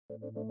Today's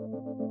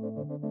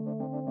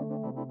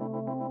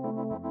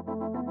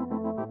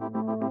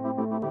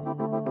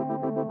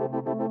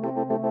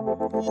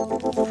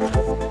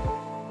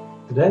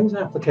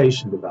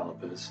application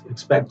developers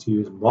expect to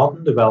use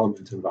modern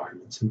development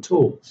environments and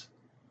tools.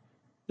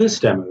 This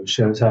demo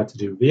shows how to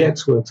do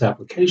VxWorks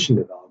application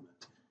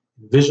development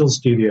in Visual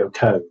Studio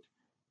Code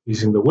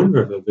using the Wind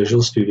River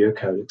Visual Studio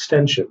Code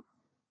extension.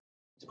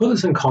 To put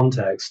this in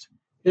context,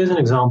 here's an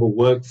example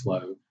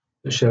workflow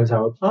that shows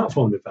how a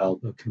platform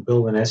developer can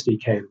build an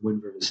SDK in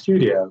Wind River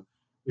Studio,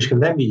 which can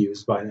then be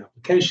used by an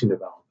application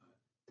developer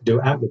to do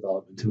app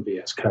development in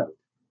VS Code.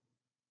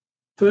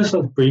 First,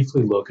 let's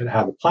briefly look at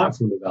how the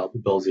platform developer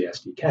builds the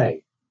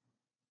SDK.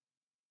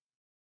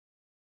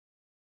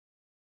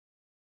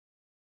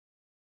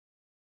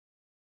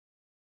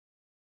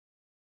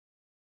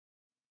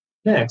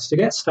 Next, to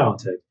get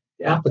started,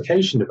 the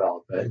application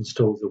developer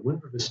installs the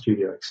Wind River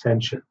Studio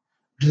extension,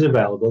 which is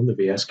available in the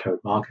VS Code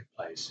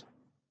Marketplace.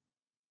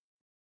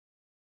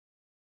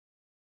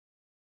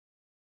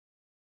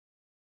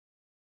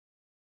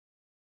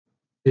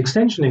 The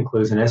extension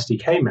includes an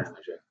SDK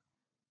manager.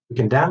 We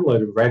can download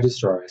and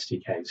register our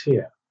SDKs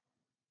here.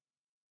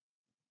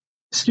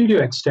 The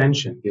Studio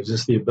extension gives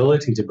us the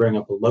ability to bring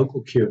up a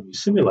local QEMU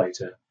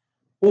simulator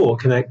or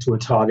connect to a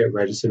target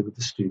registered with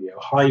the Studio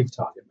Hive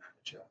target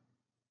manager.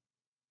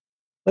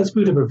 Let's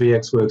boot up a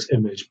VxWorks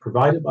image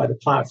provided by the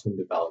platform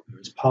developer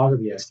as part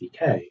of the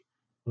SDK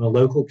on a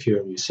local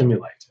QEMU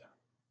simulator.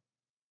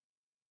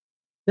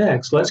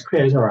 Next, let's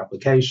create our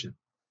application.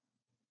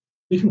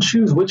 We can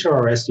choose which of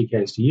our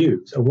SDKs to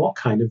use and what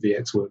kind of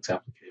VxWorks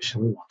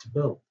application we want to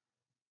build.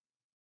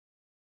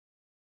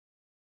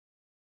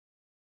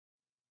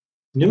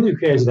 The newly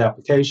created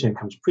application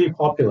comes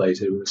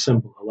pre-populated with a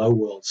simple Hello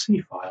World C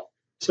file,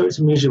 so it's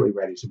immediately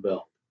ready to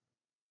build.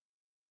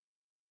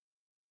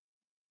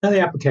 Now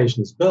the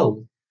application is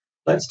built,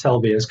 let's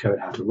tell VS Code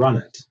how to run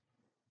it.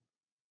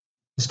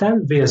 The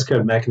standard VS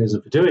Code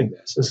mechanism for doing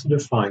this is to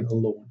define a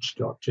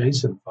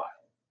launch.json file.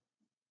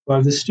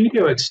 However, the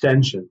Studio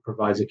extension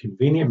provides a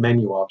convenient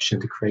menu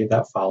option to create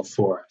that file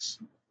for us.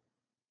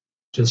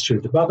 Just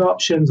choose debug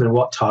options and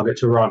what target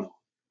to run on.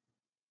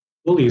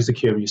 We'll use the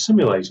QEMU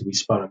simulator we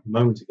spun up a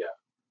moment ago.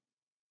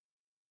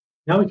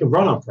 Now we can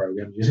run our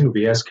program using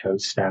VS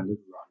Code's standard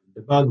run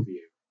and debug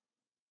view.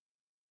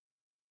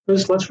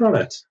 First, let's run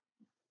it.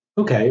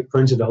 Okay, it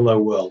printed a hello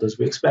world as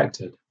we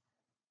expected.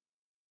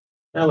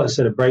 Now let's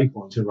set a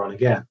breakpoint and run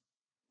again.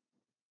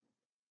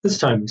 This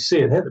time we see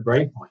it hit the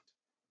breakpoint.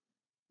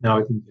 Now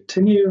we can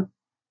continue,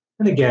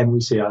 and again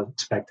we see our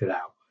expected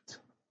output.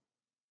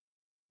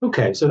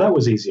 Okay, so that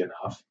was easy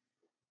enough.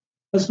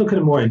 Let's look at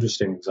a more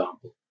interesting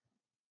example.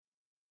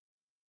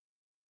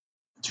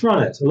 Let's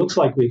run it. It looks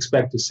like we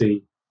expect to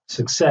see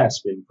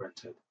success being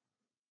printed.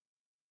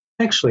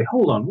 Actually,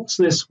 hold on, what's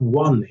this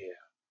 1 here?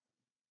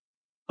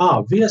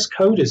 VS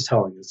Code is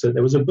telling us that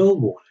there was a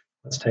build warning.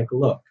 Let's take a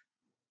look.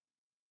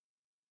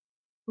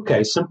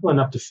 Okay, simple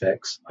enough to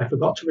fix. I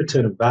forgot to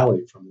return a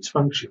value from this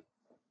function.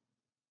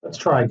 Let's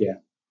try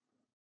again.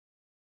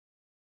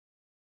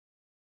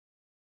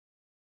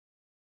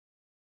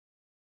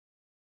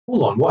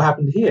 Hold on, what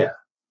happened here?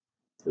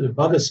 The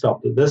debugger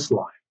stopped at this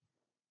line.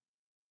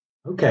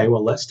 Okay,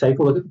 well, let's take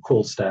a look at the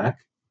call stack.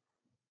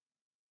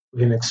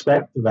 We can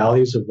expect the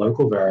values of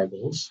local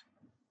variables.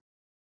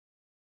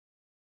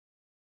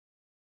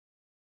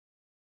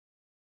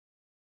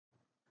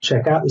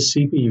 Check out the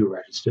CPU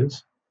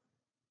registers.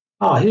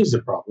 Here's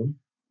the problem.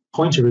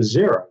 Pointer is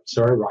 0,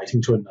 so we're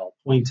writing to a null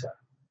pointer.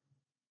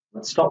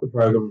 Let's stop the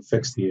program and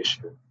fix the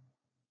issue.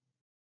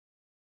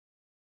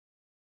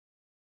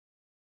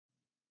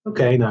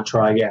 Okay, now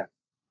try again.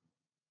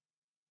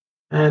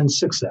 And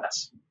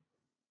success.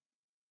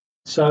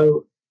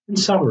 So, in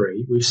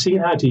summary, we've seen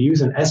how to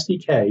use an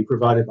SDK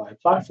provided by a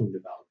platform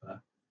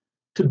developer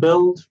to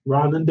build,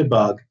 run, and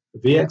debug a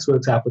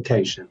VxWorks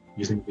application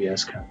using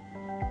VS Code.